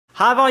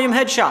High volume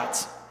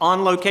headshots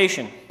on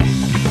location.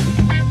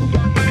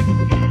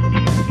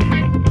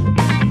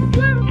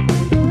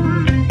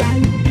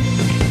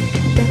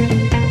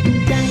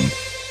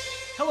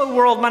 Hello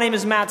world, my name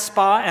is Matt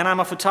Spa and I'm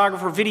a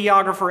photographer,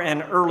 videographer,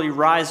 and early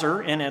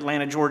riser in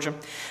Atlanta, Georgia.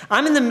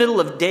 I'm in the middle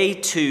of day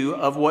 2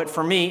 of what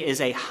for me is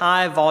a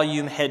high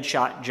volume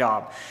headshot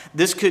job.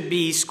 This could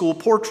be school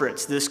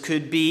portraits. This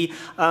could be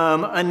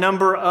a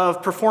number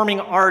of performing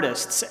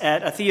artists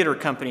at a theater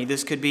company.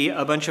 This could be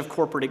a bunch of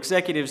corporate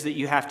executives that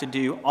you have to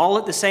do all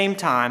at the same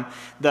time,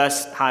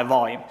 thus high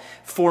volume.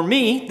 For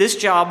me, this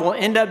job will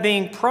end up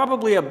being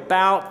probably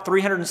about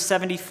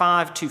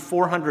 375 to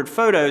 400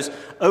 photos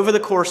over the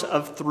course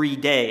of 3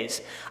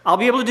 days. I'll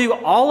be able to do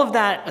all of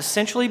that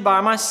essentially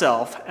by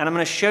myself, and I'm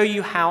going to show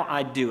you how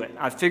I do it.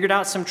 I've figured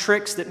out some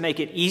tricks that make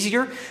it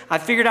easier.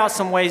 I've figured out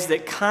some ways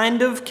that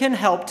kind of can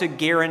help to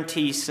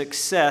guarantee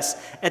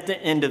success at the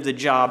end of the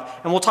job,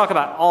 and we'll talk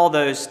about all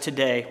those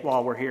today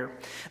while we're here.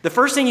 The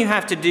first thing you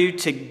have to do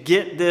to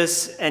get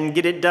this and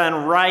get it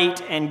done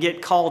right and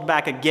get called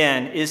back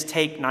again is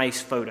take nice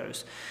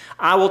photos.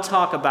 I will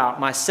talk about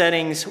my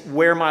settings,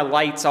 where my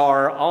lights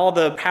are, all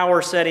the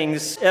power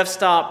settings,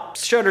 f-stop,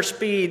 shutter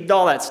speed,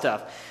 all that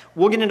stuff.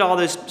 We'll get into all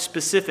those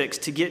specifics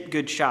to get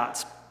good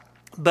shots.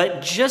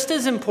 But just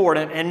as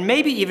important, and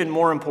maybe even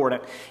more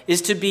important,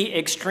 is to be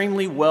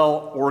extremely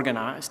well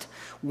organized.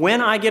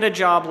 When I get a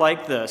job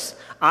like this,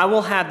 I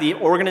will have the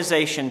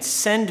organization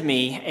send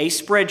me a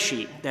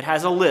spreadsheet that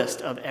has a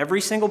list of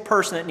every single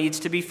person that needs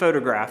to be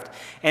photographed.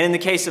 And in the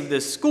case of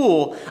this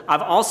school,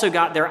 I've also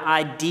got their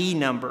ID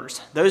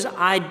numbers. Those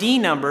ID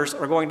numbers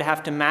are going to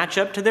have to match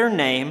up to their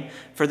name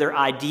for their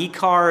ID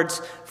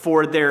cards,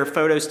 for their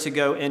photos to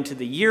go into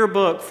the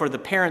yearbook, for the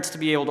parents to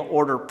be able to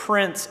order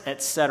prints,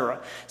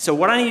 etc. So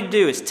what I need to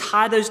do is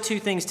tie those two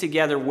things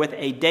together with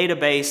a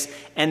database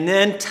and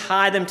then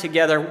tie them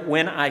together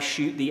when I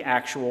shoot the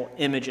actual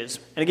images.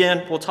 And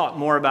again, we'll talk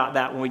more about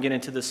that when we get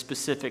into the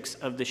specifics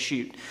of the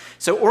shoot.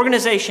 So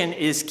organization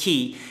is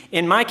key.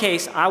 In my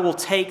case, I will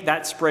take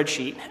that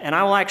spreadsheet and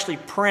I will actually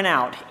print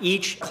out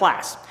each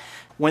class.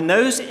 When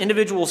those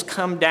individuals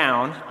come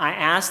down, I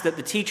ask that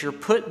the teacher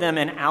put them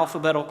in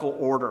alphabetical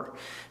order.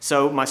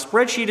 So my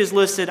spreadsheet is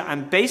listed.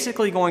 I'm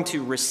basically going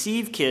to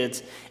receive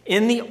kids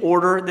in the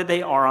order that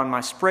they are on my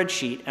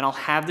spreadsheet, and I'll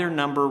have their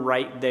number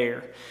right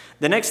there.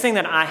 The next thing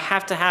that I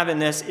have to have in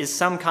this is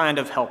some kind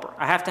of helper.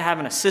 I have to have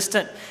an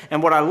assistant,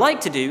 and what I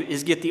like to do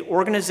is get the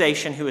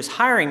organization who is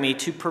hiring me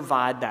to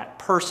provide that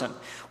person.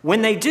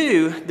 When they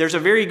do, there's a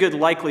very good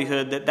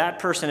likelihood that that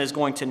person is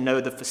going to know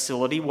the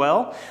facility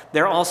well.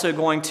 They're also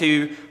going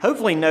to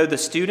hopefully know the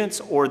students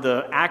or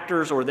the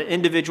actors or the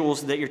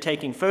individuals that you're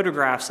taking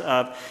photographs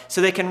of, so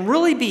they can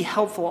really be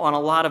helpful on a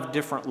lot of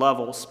different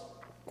levels.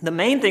 The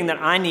main thing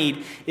that I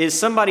need is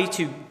somebody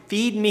to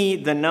feed me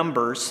the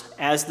numbers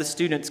as the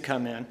students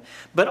come in,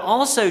 but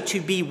also to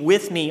be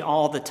with me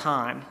all the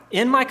time.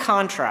 In my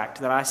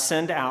contract that I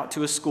send out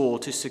to a school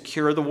to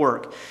secure the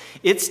work,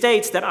 it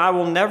states that I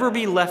will never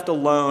be left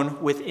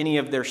alone with any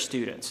of their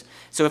students.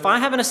 So if I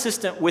have an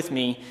assistant with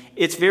me,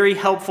 it's very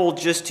helpful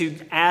just to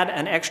add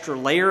an extra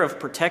layer of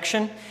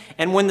protection.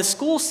 And when the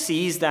school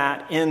sees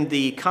that in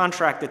the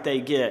contract that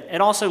they get,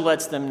 it also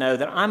lets them know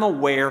that I'm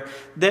aware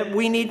that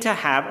we need to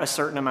have a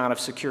certain amount of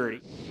security.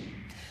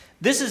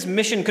 This is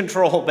mission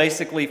control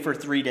basically for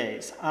 3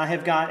 days. I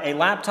have got a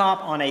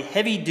laptop on a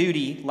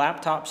heavy-duty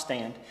laptop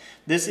stand.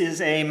 This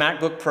is a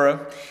MacBook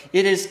Pro.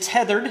 It is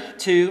tethered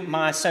to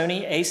my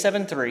Sony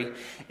a7 III,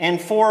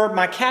 and for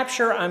my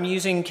capture, I'm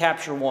using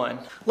Capture One.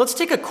 Let's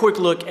take a quick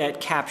look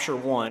at Capture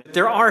One.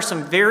 There are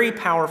some very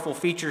powerful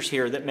features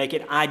here that make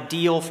it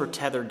ideal for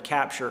tethered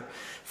capture.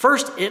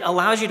 First, it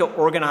allows you to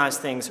organize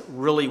things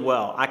really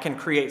well. I can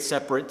create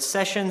separate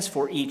sessions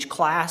for each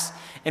class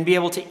and be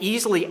able to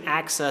easily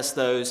access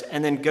those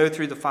and then go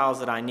through the files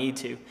that I need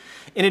to.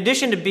 In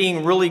addition to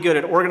being really good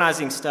at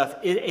organizing stuff,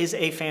 it is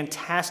a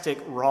fantastic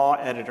raw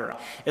editor.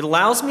 It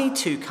allows me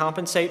to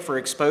compensate for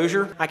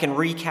exposure. I can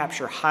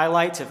recapture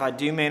highlights if I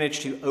do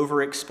manage to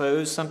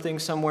overexpose something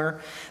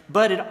somewhere,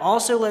 but it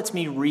also lets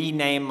me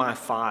rename my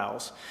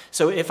files.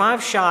 So if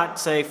I've shot,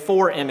 say,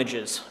 4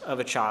 images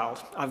of a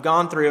child, I've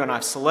gone through and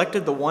I've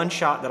selected the one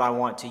shot that I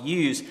want to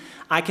use,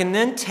 I can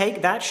then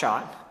take that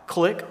shot,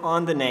 click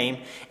on the name,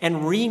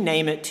 and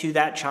rename it to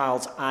that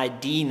child's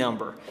ID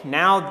number.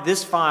 Now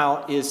this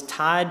file is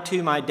tied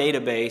to my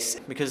database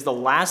because the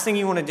last thing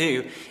you want to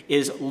do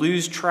is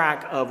lose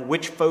track of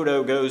which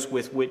photo goes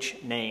with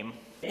which name.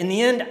 In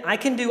the end, I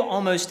can do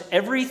almost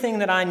everything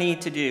that I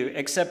need to do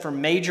except for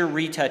major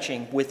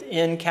retouching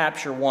within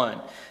Capture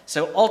One.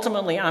 So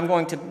ultimately, I'm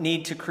going to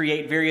need to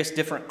create various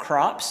different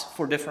crops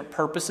for different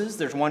purposes.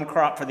 There's one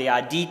crop for the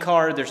ID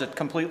card. There's a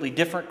completely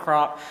different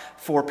crop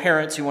for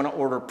parents who want to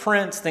order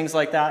prints, things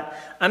like that.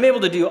 I'm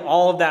able to do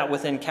all of that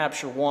within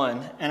Capture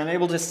One, and I'm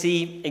able to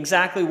see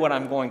exactly what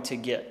I'm going to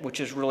get, which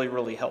is really,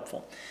 really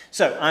helpful.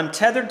 So I'm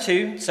tethered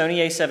to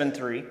Sony a7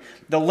 III.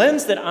 The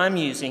lens that I'm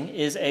using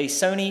is a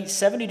Sony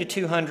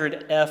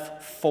 70-200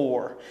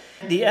 f4.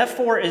 The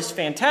f4 is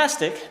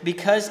fantastic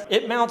because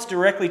it mounts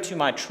directly to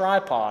my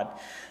tripod.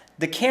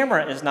 the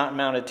camera is not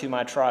mounted to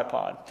my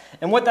tripod.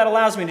 And what that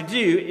allows me to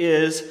do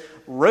is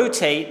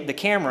rotate the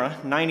camera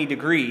 90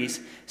 degrees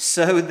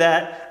so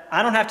that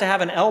I don't have to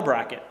have an L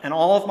bracket, and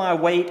all of my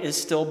weight is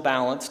still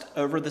balanced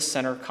over the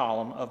center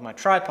column of my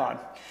tripod.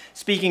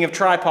 Speaking of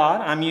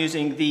tripod, I'm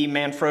using the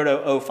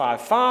Manfrotto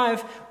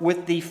 055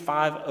 with the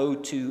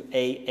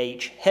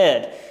 502AH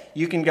head.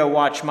 You can go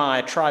watch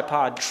my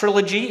tripod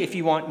trilogy if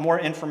you want more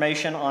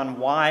information on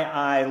why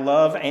I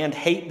love and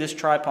hate this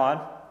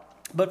tripod.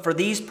 But for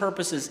these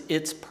purposes,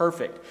 it's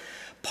perfect.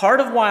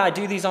 Part of why I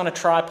do these on a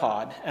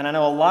tripod, and I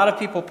know a lot of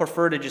people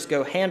prefer to just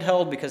go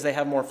handheld because they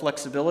have more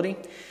flexibility.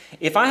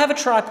 If I have a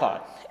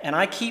tripod and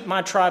I keep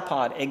my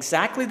tripod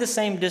exactly the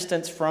same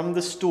distance from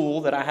the stool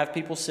that I have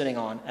people sitting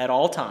on at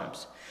all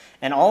times,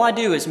 and all I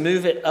do is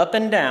move it up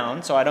and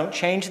down so I don't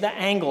change the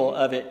angle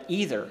of it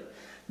either,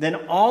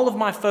 then all of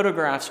my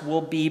photographs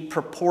will be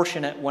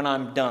proportionate when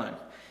I'm done.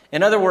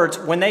 In other words,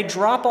 when they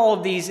drop all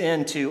of these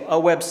into a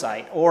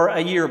website or a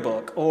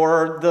yearbook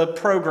or the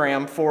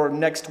program for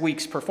next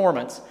week's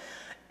performance,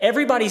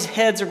 everybody's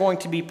heads are going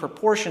to be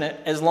proportionate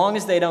as long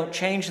as they don't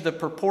change the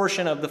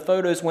proportion of the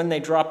photos when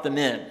they drop them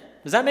in.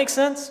 Does that make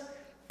sense?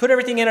 Put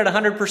everything in at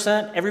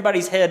 100%,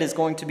 everybody's head is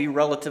going to be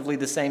relatively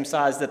the same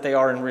size that they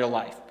are in real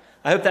life.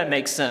 I hope that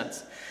makes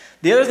sense.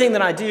 The other thing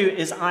that I do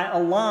is I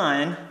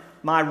align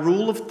my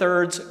rule of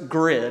thirds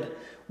grid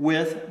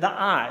with the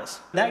eyes.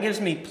 That gives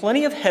me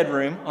plenty of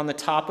headroom on the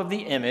top of the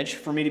image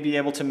for me to be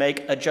able to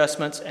make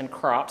adjustments and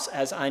crops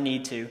as I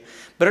need to.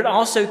 But it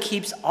also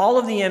keeps all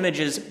of the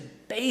images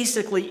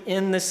basically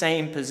in the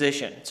same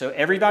position. So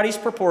everybody's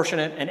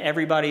proportionate and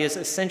everybody is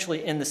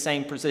essentially in the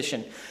same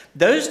position.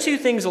 Those two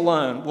things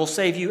alone will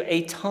save you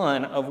a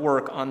ton of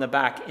work on the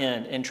back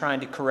end in trying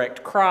to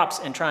correct crops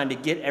and trying to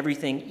get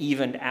everything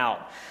evened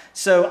out.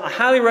 So I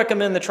highly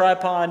recommend the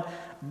tripod.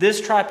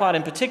 This tripod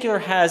in particular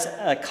has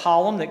a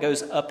column that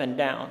goes up and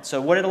down. So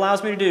what it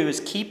allows me to do is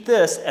keep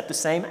this at the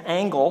same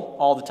angle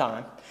all the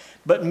time,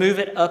 but move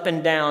it up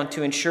and down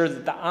to ensure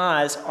that the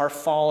eyes are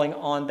falling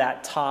on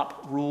that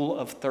top rule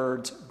of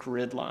thirds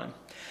grid line.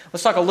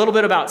 Let's talk a little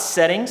bit about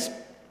settings.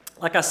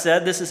 Like I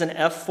said, this is an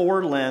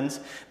f4 lens,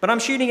 but I'm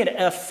shooting at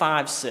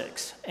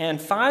f5.6. And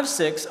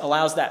 5.6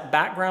 allows that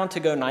background to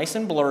go nice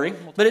and blurry,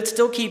 but it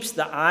still keeps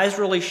the eyes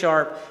really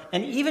sharp,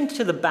 and even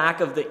to the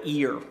back of the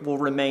ear will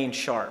remain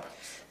sharp.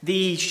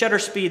 The shutter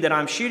speed that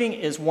I'm shooting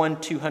is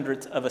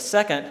 1/200th of a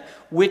second,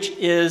 which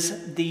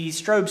is the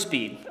strobe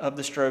speed of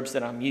the strobes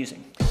that I'm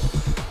using.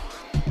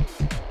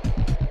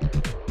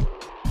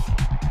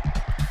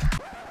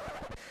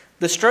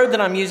 The strobe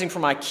that I'm using for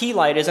my key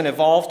light is an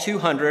Evolve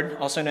 200,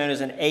 also known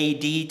as an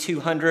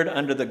AD200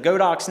 under the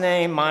Godox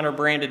name. Mine are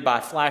branded by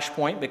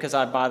Flashpoint because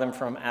I buy them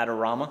from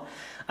Adorama.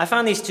 I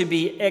find these to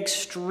be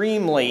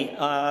extremely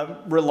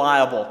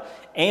reliable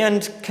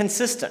and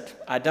consistent.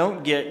 I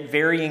don't get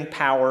varying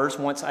powers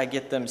once I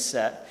get them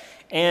set.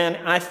 And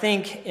I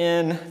think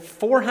in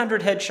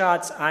 400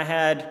 headshots, I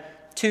had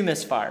 2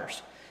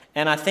 misfires.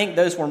 And I think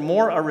those were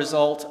more a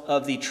result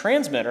of the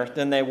transmitter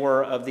than they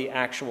were of the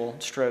actual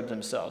strobe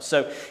themselves.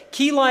 So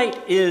key light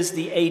is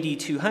the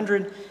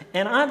AD200,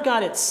 and I've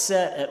got it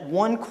set at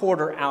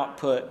 1/4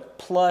 output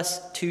plus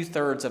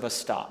 2/3 of a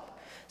stop.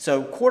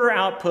 So quarter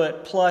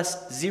output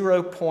plus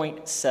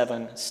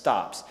 0.7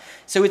 stops.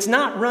 So it's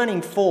not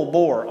running full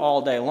bore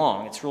all day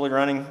long. It's really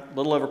running a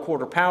little over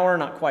quarter power,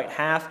 not quite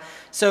half.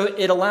 So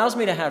it allows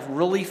me to have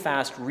really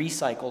fast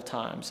recycle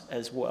times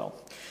as well.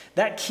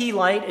 That key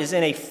light is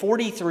in a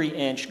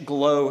 43-inch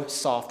glow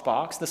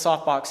softbox. The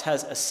softbox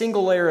has a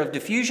single layer of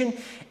diffusion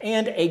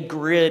and a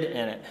grid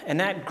in it. And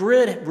that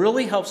grid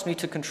really helps me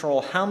to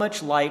control how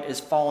much light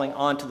is falling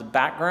onto the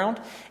background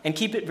and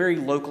keep it very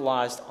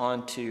localized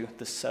onto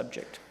the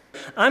subject.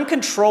 I'm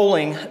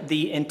controlling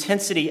the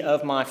intensity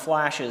of my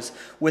flashes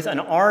with an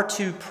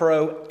R2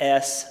 Pro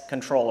S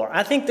controller.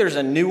 I think there's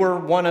a newer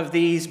one of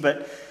these,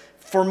 but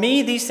for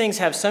me, these things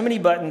have so many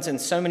buttons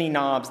and so many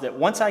knobs that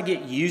once I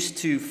get used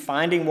to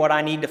finding what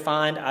I need to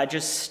find, I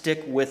just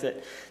stick with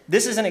it.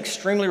 This is an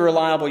extremely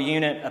reliable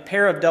unit. A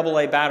pair of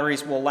AA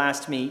batteries will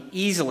last me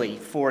easily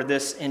for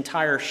this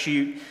entire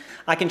shoot.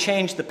 I can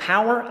change the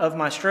power of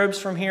my strobes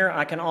from here.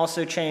 I can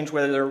also change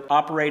whether they're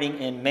operating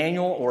in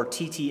manual or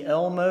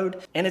TTL mode,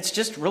 and it's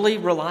just really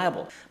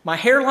reliable. My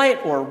hair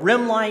light or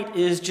rim light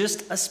is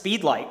just a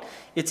speed light.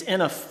 It's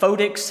in a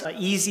Photix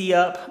Easy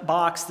Up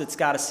box that's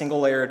got a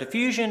single layer of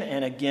diffusion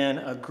and again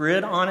a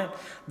grid on it.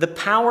 The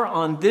power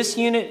on this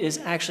unit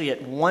is actually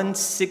at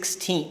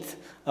 1/16th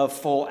of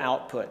full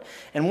output.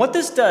 And what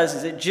this does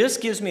is it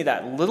just gives me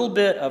that little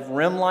bit of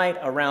rim light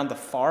around the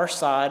far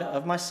side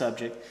of my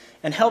subject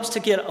and helps to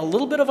get a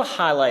little bit of a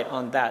highlight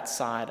on that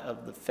side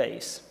of the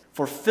face.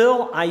 For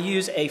fill, I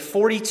use a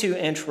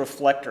 42-inch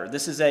reflector.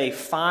 This is a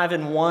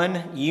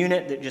 5-in-1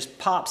 unit that just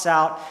pops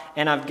out,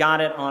 and I've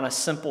got it on a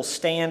simple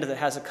stand that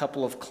has a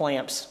couple of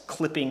clamps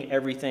clipping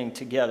everything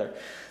together.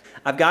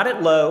 I've got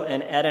it low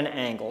and at an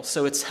angle,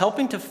 so it's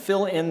helping to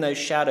fill in those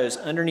shadows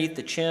underneath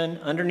the chin,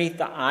 underneath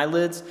the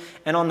eyelids,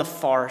 and on the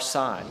far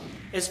side.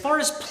 As far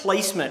as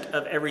placement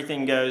of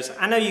everything goes,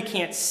 I know you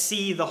can't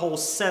see the whole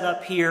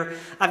setup here.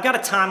 I've got a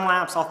time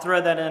lapse, I'll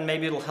throw that in,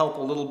 maybe it'll help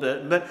a little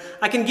bit, but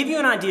I can give you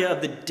an idea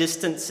of the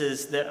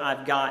distances that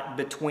I've got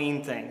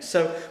between things.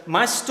 So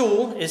my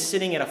stool is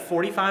sitting at a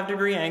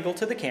 45-degree angle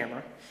to the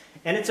camera,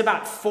 and it's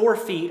about 4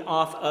 feet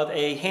off of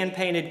a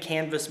hand-painted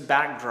canvas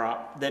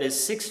backdrop that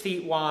is 6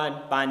 feet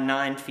wide by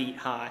 9 feet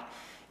high.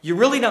 You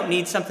really don't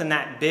need something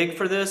that big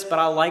for this, but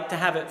I like to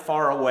have it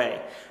far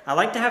away. I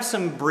like to have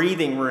some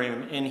breathing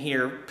room in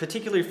here,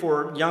 particularly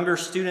for younger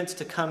students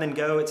to come and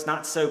go. It's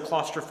not so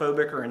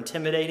claustrophobic or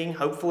intimidating,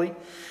 hopefully.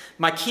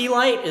 My key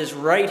light is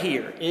right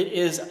here. It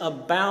is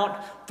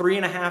about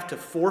 3.5 to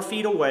 4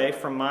 feet away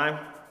from my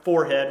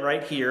forehead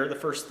right here, the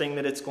first thing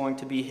that it's going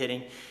to be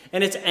hitting.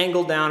 And it's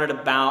angled down at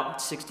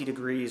about 60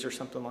 degrees or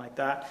something like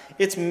that.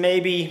 It's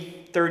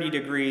maybe 30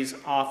 degrees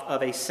off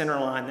of a center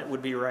line that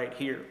would be right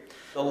here.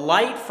 The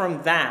light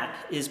from that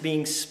is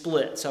being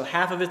split. So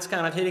half of it's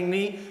kind of hitting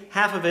me,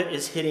 half of it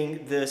is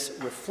hitting this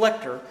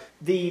reflector.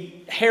 The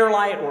hair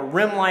light or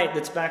rim light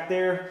that's back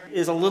there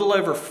is a little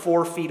over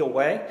 4 feet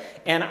away,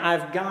 and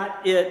I've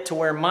got it to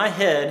where my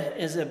head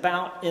is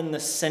about in the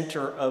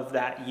center of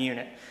that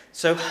unit.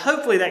 So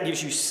hopefully that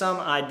gives you some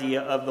idea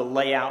of the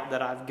layout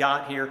that I've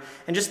got here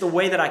and just the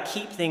way that I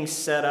keep things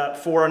set up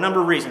for a number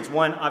of reasons.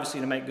 One, obviously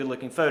to make good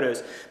looking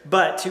photos,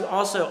 but to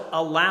also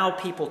allow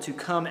people to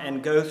come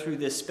and go through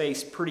this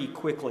space pretty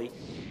quickly.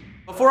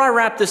 Before I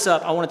wrap this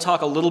up, I want to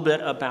talk a little bit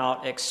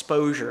about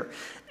exposure.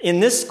 In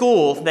this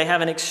school, they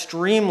have an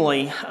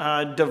extremely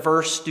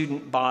diverse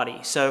student body.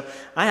 So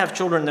I have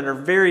children that are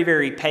very,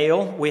 very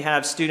pale. We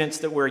have students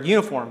that wear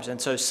uniforms,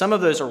 and so some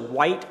of those are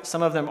white,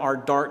 some of them are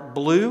dark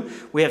blue.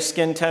 We have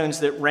skin tones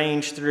that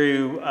range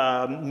through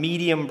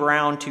medium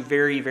brown to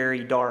very,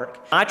 very dark.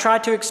 I try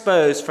to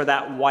expose for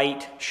that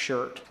white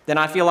shirt. Then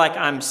I feel like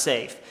I'm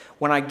safe.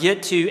 When I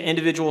get to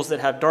individuals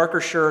that have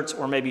darker shirts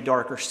or maybe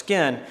darker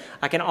skin,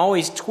 I can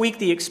always tweak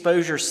the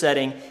exposure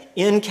setting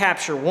in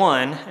Capture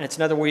One, and it's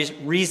another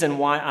reason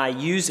why I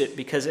use it,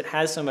 because it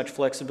has so much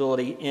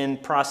flexibility in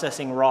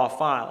processing raw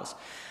files.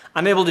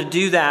 I'm able to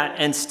do that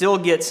and still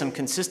get some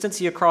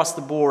consistency across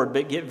the board,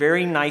 but get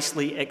very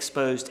nicely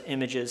exposed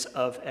images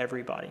of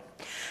everybody.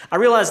 I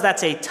realize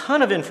that's a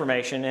ton of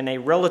information in a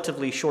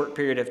relatively short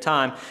period of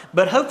time,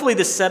 but hopefully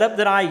the setup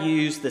that I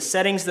use, the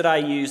settings that I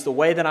use, the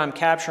way that I'm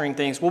capturing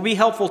things will be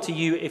helpful to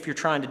you if you're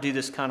trying to do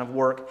this kind of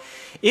work.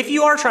 If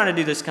you are trying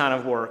to do this kind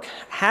of work,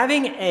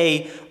 having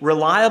a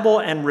reliable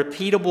and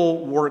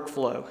repeatable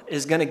workflow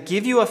is going to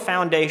give you a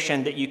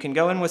foundation that you can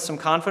go in with some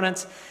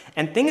confidence.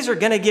 And things are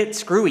going to get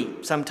screwy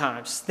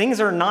sometimes. Things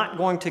are not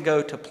going to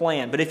go to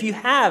plan. But if you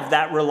have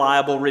that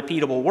reliable,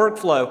 repeatable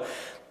workflow,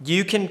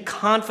 you can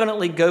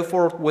confidently go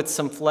forward with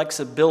some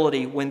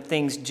flexibility when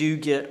things do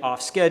get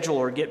off schedule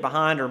or get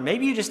behind, or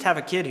maybe you just have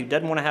a kid who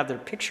doesn't want to have their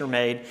picture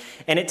made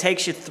and it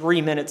takes you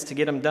 3 minutes to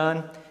get them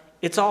done.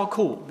 It's all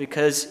cool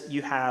because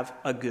you have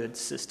a good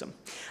system.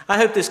 I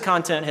hope this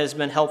content has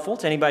been helpful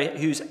to anybody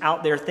who's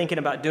out there thinking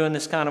about doing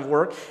this kind of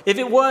work. If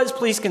it was,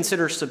 please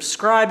consider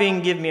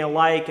subscribing, give me a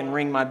like, and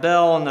ring my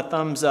bell and the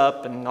thumbs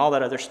up and all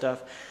that other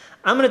stuff.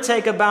 I'm going to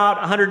take about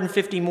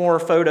 150 more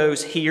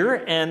photos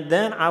here, and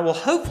then I will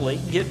hopefully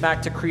get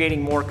back to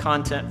creating more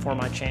content for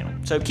my channel.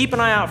 So keep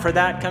an eye out for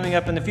that coming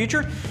up in the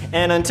future.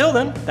 And until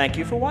then, thank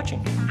you for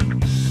watching.